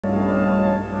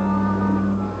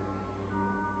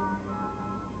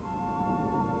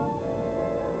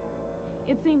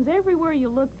It seems everywhere you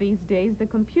look these days, the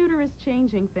computer is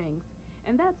changing things,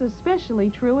 and that's especially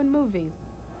true in movies.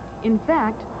 In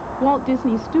fact, Walt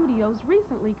Disney Studios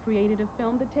recently created a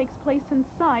film that takes place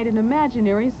inside an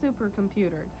imaginary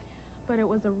supercomputer. But it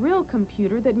was a real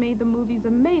computer that made the movie's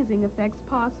amazing effects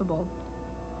possible.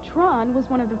 Tron was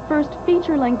one of the first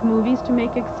feature-length movies to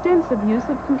make extensive use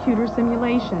of computer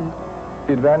simulation.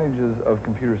 The advantages of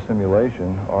computer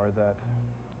simulation are that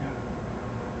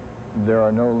there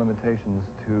are no limitations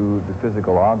to the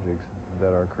physical objects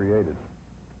that are created.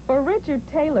 For Richard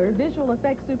Taylor, visual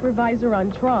effects supervisor on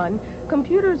Tron,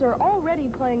 computers are already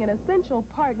playing an essential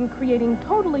part in creating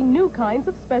totally new kinds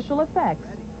of special effects.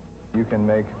 You can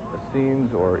make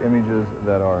scenes or images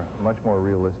that are much more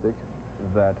realistic,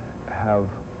 that have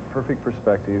perfect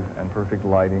perspective and perfect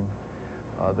lighting,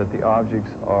 that the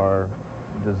objects are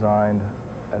designed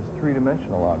as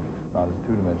three-dimensional objects, not as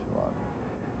two-dimensional objects.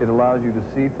 It allows you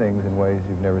to see things in ways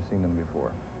you've never seen them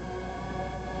before.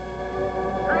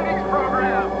 Greetings,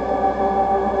 program.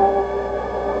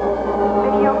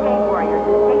 Video game warriors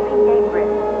escaping Game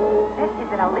Bridge. This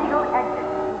is an illegal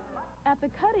exit. At the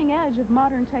cutting edge of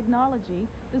modern technology,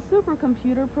 the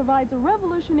supercomputer provides a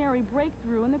revolutionary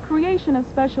breakthrough in the creation of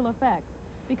special effects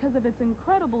because of its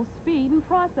incredible speed and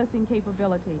processing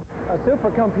capability. A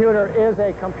supercomputer is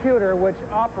a computer which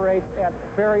operates at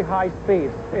very high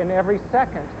speeds. In every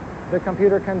second, the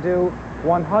computer can do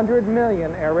 100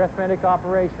 million arithmetic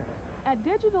operations. At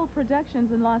Digital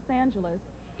Productions in Los Angeles,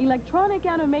 electronic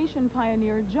animation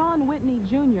pioneer John Whitney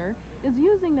Jr. is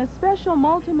using a special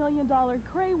multi-million-dollar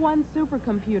Cray 1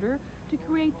 supercomputer to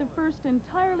create the first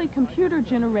entirely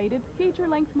computer-generated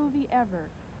feature-length movie ever.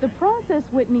 The process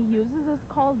Whitney uses is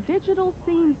called digital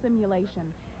scene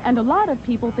simulation, and a lot of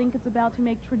people think it's about to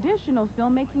make traditional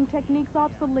filmmaking techniques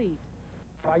obsolete.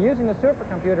 By using the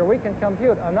supercomputer, we can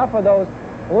compute enough of those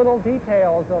little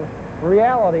details of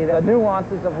reality, the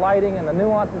nuances of lighting and the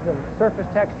nuances of surface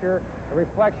texture, the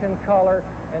reflection, color,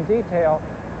 and detail,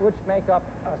 which make up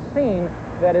a scene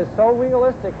that is so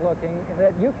realistic looking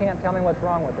that you can't tell me what's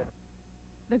wrong with it.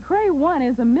 The Cray 1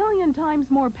 is 1,000,000 times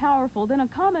more powerful than a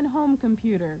common home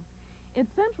computer.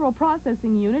 Its central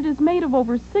processing unit is made of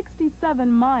over 67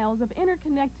 miles of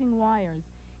interconnecting wires,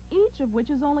 each of which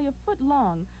is only a foot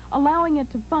long, allowing it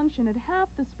to function at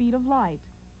half the speed of light.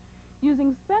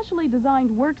 Using specially designed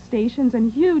workstations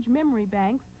and huge memory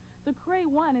banks, the Cray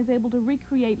 1 is able to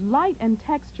recreate light and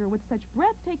texture with such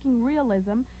breathtaking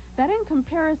realism that in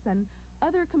comparison,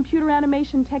 other computer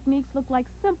animation techniques look like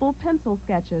simple pencil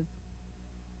sketches.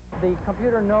 The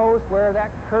computer knows where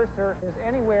that cursor is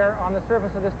anywhere on the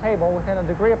surface of this table within a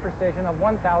degree of precision of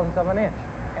 1/1000th of an inch.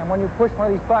 And when you push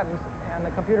one of these buttons and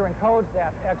the computer encodes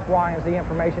that X, Y, and Z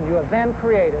information, you have then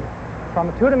created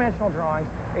from two-dimensional drawings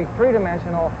a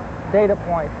three-dimensional data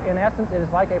point. In essence, it is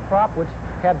like a prop which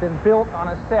had been built on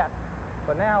a set.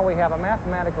 But now we have a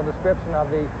mathematical description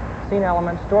of the scene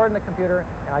element stored in the computer,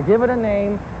 and I give it a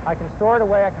name. I can store it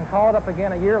away. I can call it up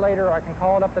again a year later, or I can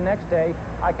call it up the next day.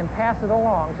 I can pass it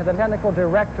along to the technical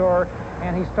director,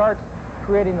 and he starts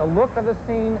creating the look of the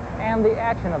scene and the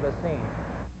action of the scene.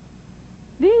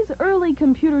 These early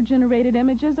computer-generated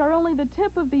images are only the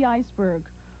tip of the iceberg.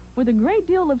 With a great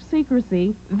deal of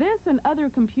secrecy, this and other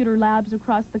computer labs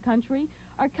across the country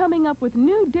are coming up with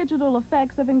new digital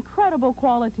effects of incredible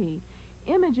quality,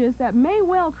 images that may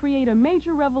well create a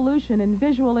major revolution in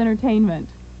visual entertainment.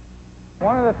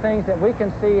 One of the things that we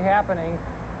can see happening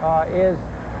is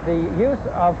the use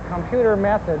of computer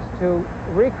methods to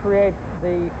recreate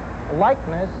the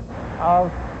likeness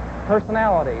of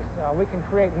personalities. We can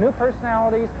create new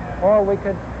personalities, or we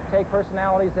could take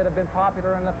personalities that have been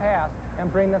popular in the past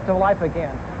and bring them to life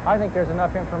again. I think there's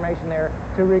enough information there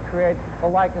to recreate the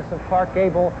likeness of Clark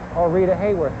Gable or Rita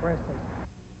Hayworth, for instance.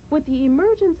 With the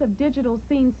emergence of digital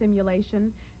scene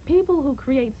simulation, people who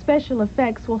create special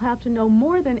effects will have to know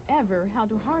more than ever how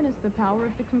to harness the power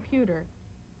of the computer.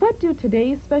 What do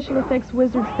today's special effects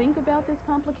wizards think about this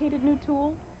complicated new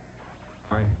tool?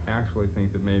 I actually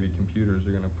think that maybe computers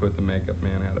are going to put the makeup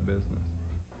man out of business.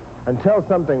 Until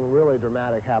something really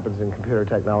dramatic happens in computer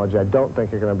technology, I don't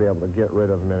think you're going to be able to get rid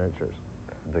of miniatures.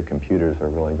 The computers are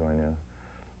really going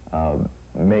to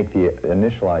make the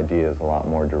initial ideas a lot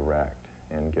more direct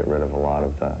and get rid of a lot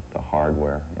of the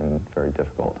hardware and very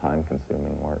difficult,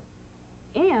 time-consuming work.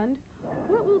 And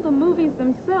what will the movies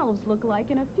themselves look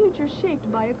like in a future shaped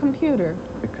by a computer?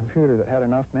 A computer that had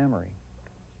enough memory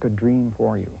could dream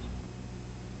for you.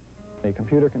 A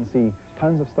computer can see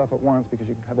tons of stuff at once because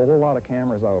you have a whole lot of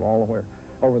cameras out all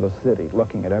over the city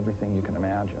looking at everything you can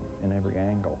imagine in every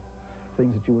angle,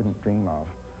 things that you wouldn't dream of.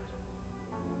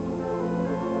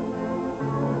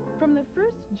 From the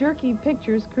first jerky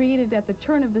pictures created at the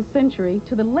turn of the century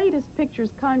to the latest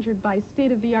pictures conjured by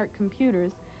state-of-the-art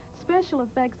computers, special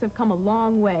effects have come a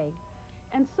long way.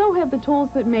 And so have the tools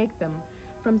that make them,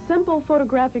 from simple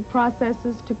photographic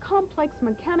processes to complex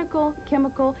mechanical,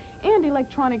 chemical, and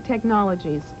electronic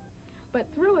technologies.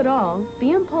 But through it all,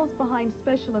 the impulse behind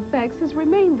special effects has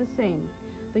remained the same,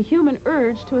 the human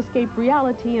urge to escape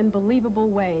reality in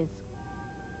believable ways.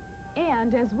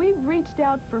 And as we've reached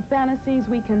out for fantasies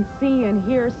we can see and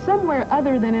hear somewhere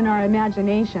other than in our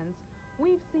imaginations,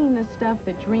 we've seen the stuff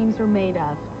that dreams are made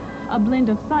of, a blend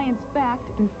of science fact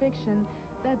and fiction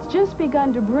that's just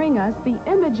begun to bring us the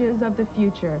images of the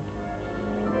future.